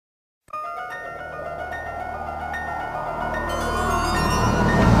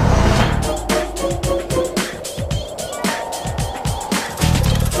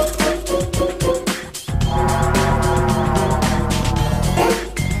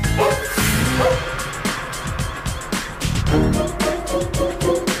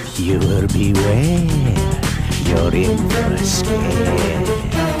Beware, you're in for a scare.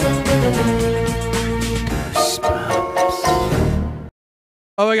 Goosebumps.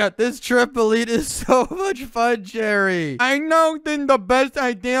 Oh my god, this trampoline is so much fun, Jerry. I know this is the best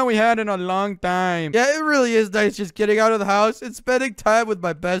idea we had in a long time. Yeah, it really is nice just getting out of the house and spending time with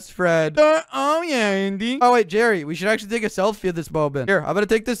my best friend. Oh yeah, Andy. Oh wait, Jerry, we should actually take a selfie at this moment. Here, I'm gonna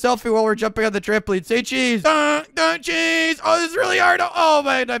take this selfie while we're jumping on the trampoline. Say cheese. Cheese. Oh, this is really hard. Oh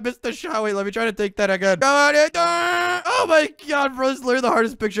man, I missed the shot. Wait, let me try to take that again. Got it. Oh my god, bro, this is literally the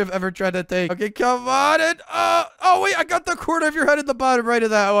hardest picture I've ever tried to take. Okay, come on. Oh wait, I got the corner of your head at the bottom right of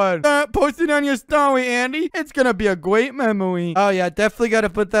that one. Post it on your story, Andy. It's gonna be a great memory. Oh yeah, definitely gotta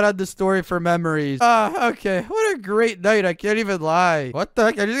put that on the story for memories. Okay. What a great night. I can't even lie. What the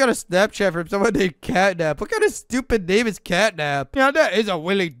heck? I just got a Snapchat from someone named CATNAP. What kind of stupid name is CATNAP? Yeah, that is a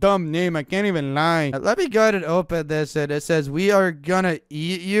really dumb name. I can't even lie. Let me go ahead and open this, and it says, we are gonna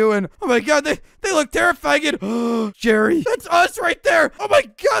eat you. And oh my god, they look terrifying. And Jerry, that's us right there. Oh my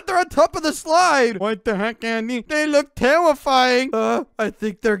god, they're on top of the slide. What the heck, Andy? They look terrifying. I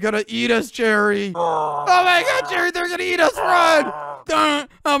think they're gonna eat us, Jerry. Oh my god, Jerry, they're gonna eat us. Run.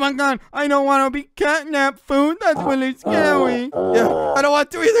 Oh my god, I don't want to be catnap food. That's really scary. Yeah, I don't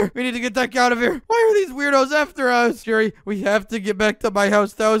want to either. We need to get the heck out of here. Why are these weirdos after us? Jerry, we have to get back to my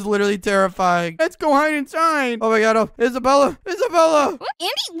house. That was literally terrifying. Let's go hide inside. Oh my god, Isabella. Andy,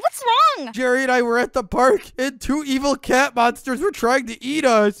 what's wrong? Jerry and I were at the park, and two evil cat monsters were trying to eat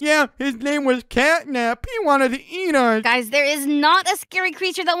us. Yeah, his name was Catnap. He wanted to eat us. Guys, there is not a scary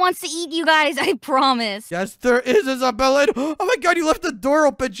creature that wants to eat you guys, I promise. Yes, there is, Isabella. Oh my god, you left the door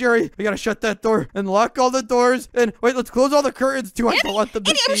open, Jerry. We gotta shut that door and lock all the doors. And wait, let's close all the curtains too. I don't want them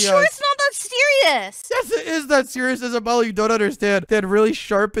to see I'm us. sure it's not that serious. Yes, it is that serious, Isabella. You don't understand. They had really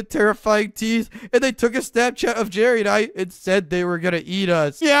sharp and terrifying teeth, and they took a Snapchat of Jerry and I and said they were gonna eat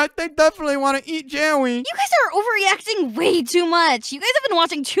us. Yeah, they definitely want to eat Jerry. You guys are overreacting way too much. You guys have been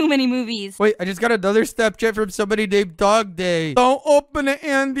watching too many movies. Wait, I just got another Snapchat from somebody named Dog Day. Don't open it,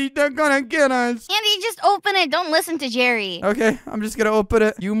 Andy. They're gonna get us. Andy, just open it. Don't listen to Jerry. Okay, I'm just gonna open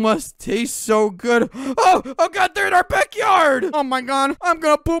it. You must taste so good. Oh god, they're in our backyard. Oh my god, I'm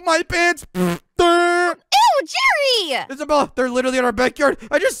gonna poop my pants. Ew, Jerry! Isabella, they're literally in our backyard.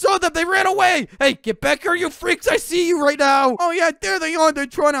 I just saw them. They ran away. Hey, get back here, you freaks. I see you right now. Oh, yeah, there they are. They're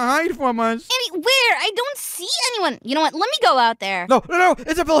trying to hide from us. Andy, where? I don't see anyone. You know what? Let me go out there. No.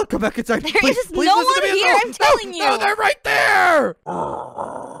 Isabella, come back inside. There please, is please no listen to one me. here. I'm telling you. No, they're right there.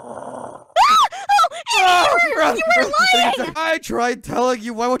 Andy, you were lying! I tried telling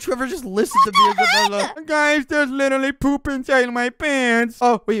you. Why won't you ever just listen to me, Isabella? Guys, there's literally poop inside my pants.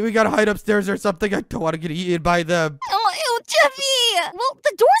 Oh, wait, we gotta hide upstairs or something. I don't want to get eaten by them. Oh, ew, Jeffy! Well,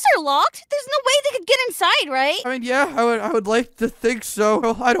 the doors are locked. There's no way they could get inside, right? I mean, yeah, I would like to think so.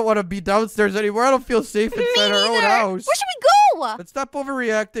 Well, I don't want to be downstairs anymore. I don't feel safe inside our own house. Where should we go? Let's stop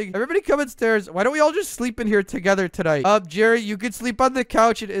overreacting. Everybody come upstairs. Why don't we all just sleep in here together tonight? Jerry, you could sleep on the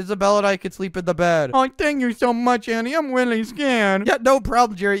couch, and Isabella and I could sleep in the bed. Oh, thank you so much, Annie. I'm really scared. Yeah, no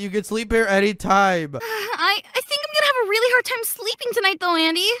problem, Jerry. You can sleep here anytime. I think I'm gonna have a really hard time sleeping tonight, though,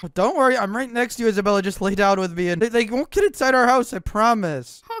 Andy. Don't worry. I'm right next to you, Isabella. Just lay down with me, and they won't get inside our house. I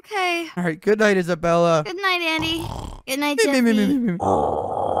promise. Okay. All right. Good night, Isabella. Good night, Andy. Good night, Jeffy.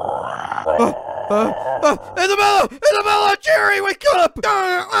 Isabella, Jerry, wake up! What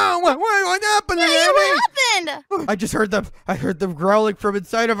happened? Hey, what happened? I just heard them. I heard them growling from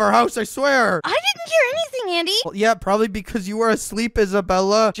inside of our house. I swear. I didn't hear anything, Andy. Well, yeah, probably because you were asleep,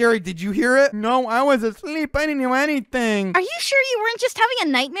 Isabella. Jerry, did you hear it? No, I was asleep. I didn't hear anything. Are you sure you weren't just having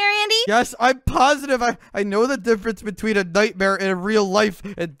a nightmare, Andy? Yes, I'm positive. I know the difference between a nightmare and real life,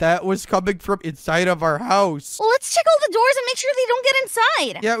 and that was coming from inside of our house. Well, let's check all the doors and make sure they don't get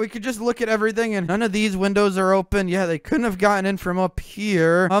inside. Yeah, we could just look at everything, and none of these windows are open. Yeah, they couldn't have gotten in from up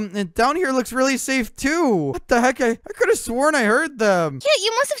here. And down here looks really safe too. What the heck? I could have sworn I heard them. Yeah,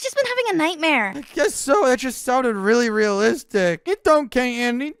 you must have just been having a nightmare. I guess so. That just sounded really realistic. It's okay,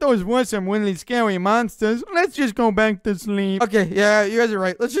 Andy. Those were some really scary monsters. Let's just go back to sleep. Okay, yeah, you guys are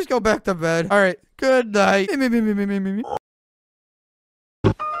right. Let's just go back to bed. All right. Good night.